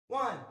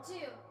2,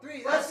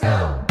 3, let's go!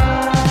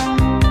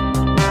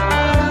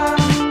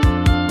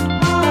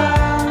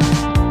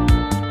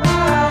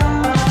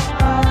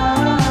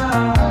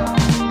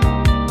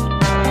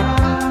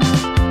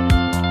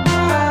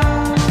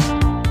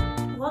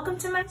 Welcome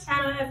to my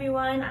channel,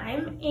 everyone.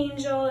 I'm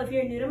Angel. If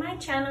you're new to my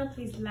channel,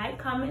 please like,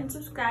 comment, and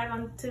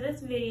subscribe to this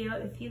video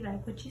if you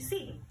like what you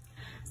see.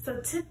 So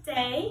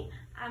today,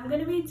 I'm going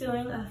to be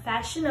doing a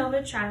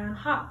FashionNova try-on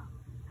haul.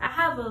 I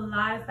have a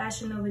lot of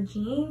FashionNova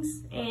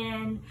jeans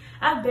and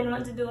I've been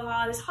wanting to do a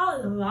haul. This haul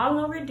is long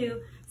overdue.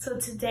 So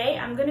today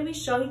I'm going to be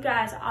showing you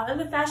guys all of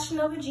the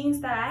FashionNova jeans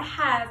that I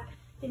have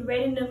and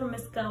rating them from a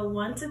scale of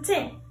 1 to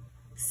 10.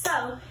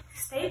 So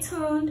stay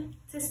tuned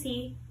to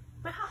see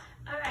my haul.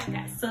 Alright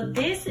guys, so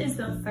this is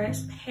the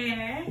first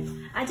pair.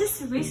 I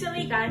just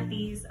recently got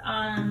these.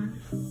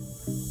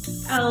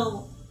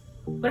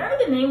 Whatever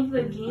the name of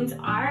the jeans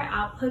are,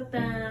 I'll put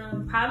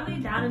them probably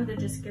down in the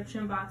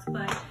description box.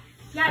 But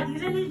yeah,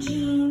 these are the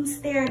jeans.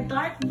 They're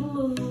dark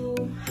blue,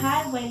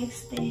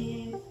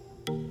 high-waisted,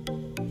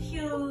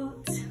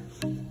 cute.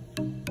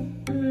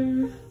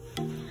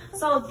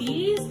 So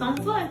these don't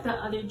feel like the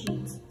other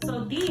jeans.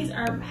 So these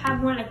have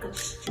more like a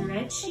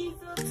stretchy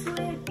feel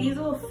to it. These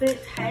will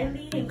fit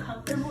tightly and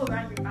comfortable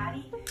around your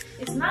body.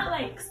 It's not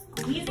like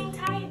squeezing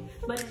tight,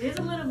 but it is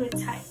a little bit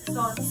tight. So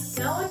on a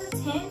scale of 1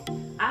 to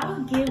 10, I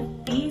would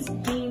give these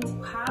jeans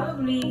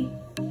probably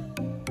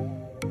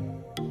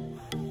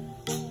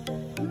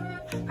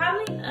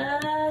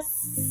a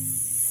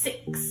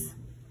 6.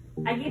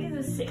 I give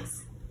these a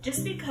 6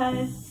 just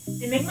because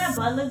they make my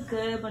butt look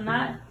good, but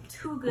not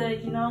too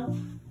good, you know.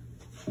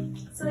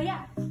 So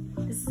yeah,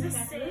 this is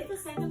the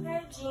second pair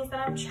of jeans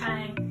that I'm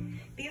trying.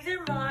 These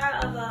are more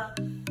of a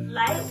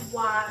light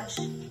wash,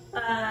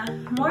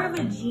 more of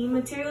a jean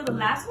material. The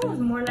last one was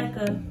more like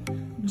a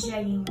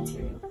jegging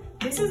material.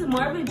 This is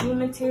more of a jean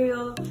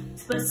material,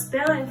 but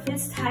still it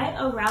fits tight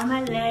around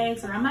my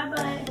legs, around my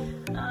butt.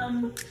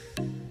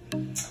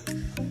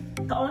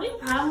 The only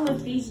problem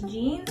with these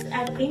jeans,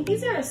 I think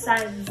these are a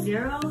size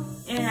 0,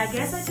 and I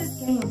guess I just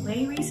gained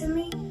weight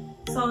recently.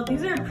 So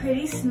these are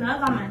pretty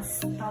snug on my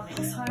stomach.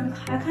 So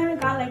I kind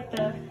of got like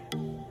the,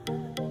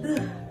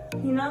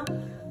 you know,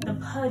 the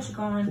pudge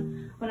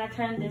going when I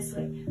turn this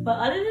way. But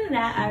other than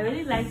that, I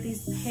really like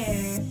these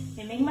pairs.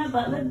 They make my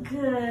butt look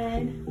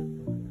good.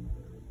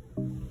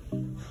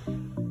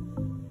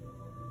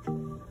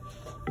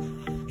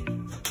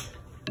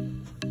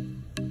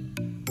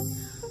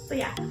 So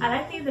yeah, I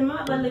like these. They make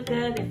my butt look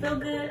good. They feel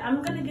good.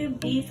 I'm gonna give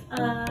these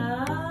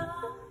a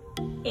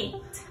 8.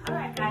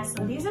 Alright guys,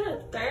 so these are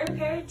the third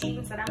pair of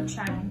jeans that I'm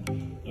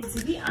trying. And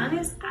to be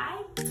honest,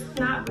 I do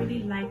not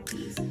really like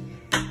these.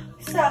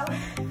 So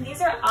these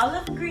are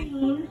olive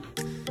green.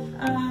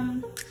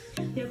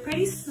 They're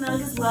pretty snug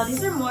as well.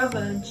 These are more of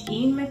a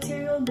jean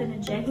material than a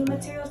jegging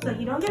material, so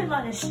you don't get a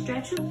lot of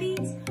stretch with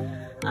these.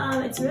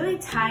 It's really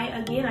tight.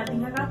 Again, I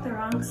think I got the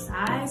wrong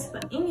size,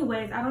 but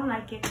anyways, I don't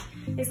like it.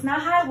 It's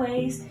not high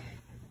waist.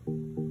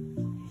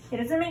 It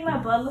doesn't make my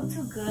butt look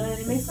too good.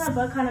 It makes my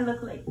butt kind of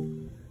look like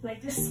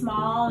just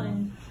small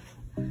and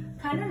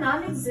kind of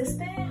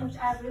non-existent, which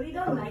I really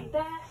don't like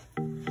that.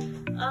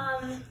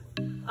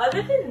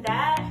 Other than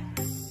that,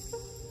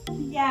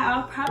 yeah,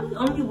 I'll probably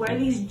only wear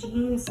these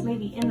jeans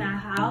maybe in the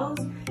house.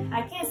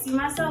 I can't see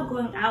myself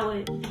going out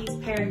with these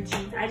pair of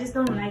jeans. I just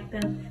don't like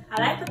them.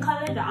 I like the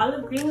color, the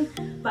olive green,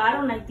 but I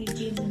don't like these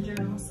jeans in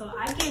general. So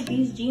I give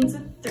these jeans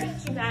a 3,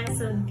 you guys.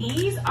 So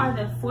these are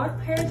the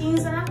 4th pair of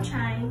jeans that I'm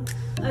trying.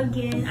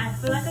 Again, I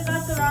feel like I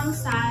got the wrong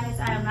size.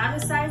 I am not a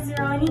size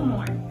 0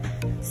 anymore.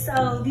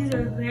 So these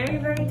are very,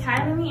 very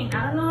tight on me, and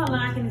I don't know how long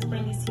I can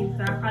explain these to you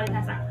because I'll probably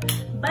pass out.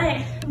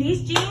 But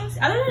these jeans,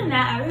 other than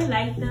that, I really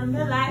like them.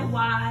 They're light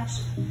wash.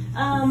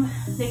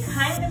 They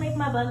kind of make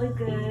my butt look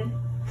good,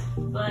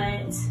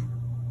 but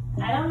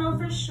I don't know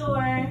for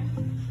sure.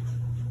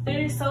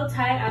 They're so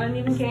tight, I don't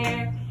even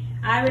care.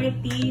 I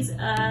rate these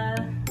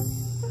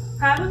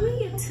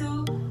probably a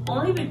 2,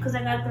 only because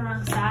I got the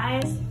wrong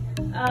size.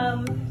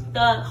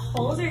 The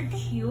holes are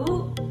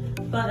cute,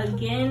 but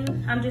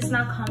again, I'm just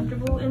not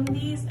comfortable in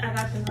these. I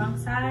got the wrong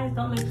size.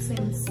 Don't make the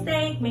same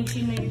mistake. Make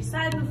sure you know your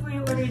size before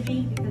you order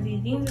jeans, because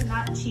these jeans are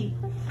not cheap.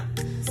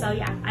 So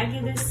yeah, I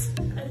give this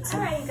a 2.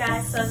 Alright you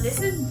guys, so this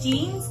is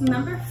jeans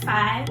number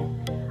 5.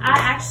 I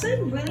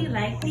actually really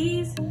like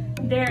these.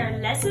 They're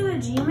less of a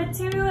jean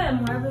material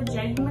and more of a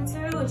jegging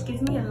material, which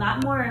gives me a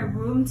lot more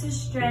room to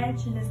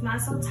stretch, and it's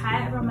not so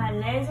tight around my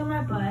legs or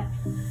my butt.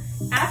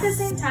 At the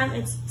same time,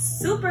 it's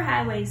super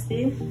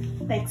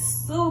high-waisted, like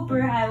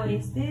super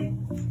high-waisted,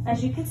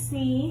 as you can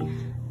see.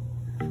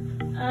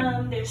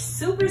 They're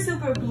super,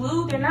 super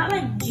blue. They're not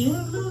like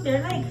jean blue.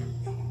 They're like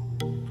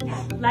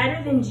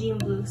lighter than jean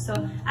blue. So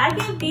I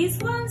give these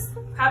ones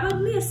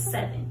probably a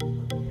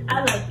 7.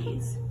 I love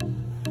these.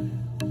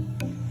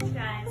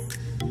 Guys,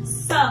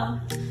 so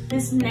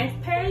this next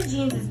pair of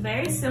jeans is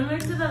very similar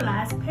to the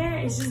last pair.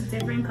 It's just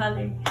different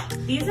color.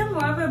 These are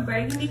more of a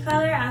burgundy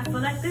color. I feel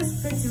like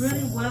this fits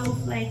really well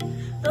with like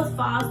the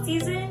fall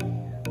season.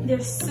 They're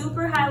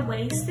super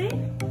high-waisted.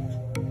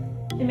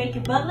 They make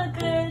your butt look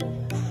good.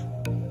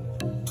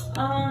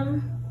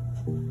 On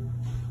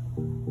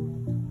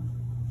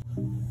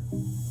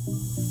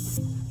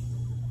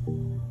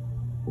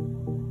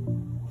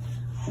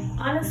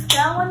a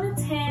scale 1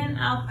 to 10,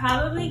 I'll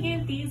probably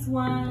give these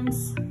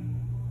ones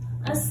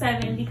a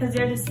 7 because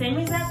they're the same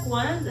exact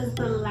ones as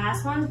the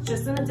last ones,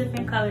 just in a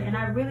different color, and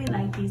I really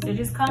like these. They're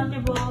just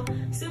comfortable,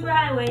 super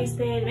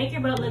high-waisted, make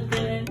your butt look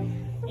good,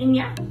 and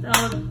yeah,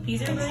 so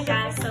these are really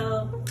nice.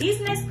 So these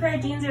next pair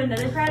of jeans are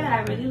another pair that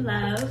I really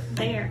love.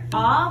 They are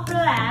all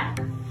black.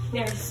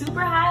 They're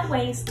super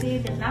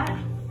high-waisted. They're not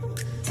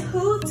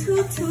too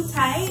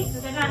tight.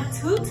 They're not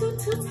too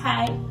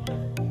tight,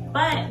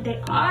 but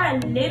they are a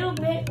little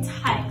bit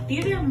tight.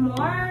 These are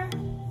more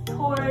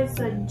towards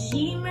a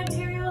jean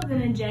material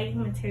than a jegging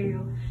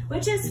material,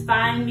 which is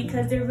fine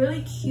because they're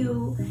really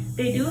cute.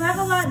 They do have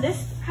a lot.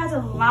 This has a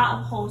lot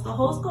of holes. The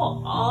holes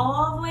go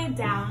all the way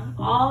down,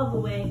 all the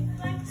way.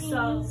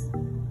 So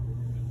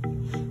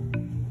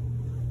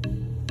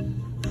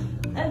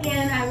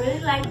again, I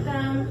really like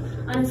them.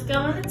 On a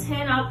scale of 1 to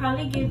 10, I'll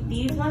probably give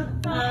these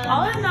ones.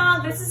 All in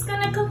all, this is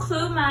gonna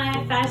conclude my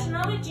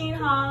FashionNova jean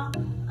haul.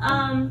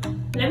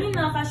 Let me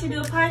know if I should do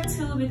a part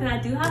 2 because I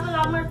do have a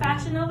lot more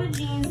FashionNova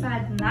jeans that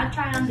I did not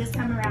try on this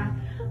time around.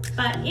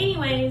 But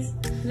anyways,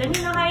 let me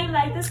know how you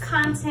like this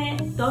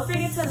content. Don't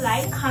forget to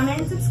like,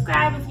 comment, and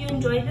subscribe if you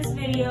enjoyed this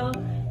video.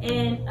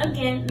 And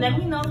again, let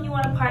me know if you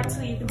want a part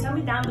 2. You can tell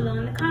me down below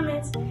in the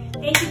comments.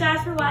 Thank you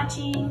guys for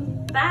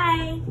watching.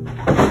 Bye.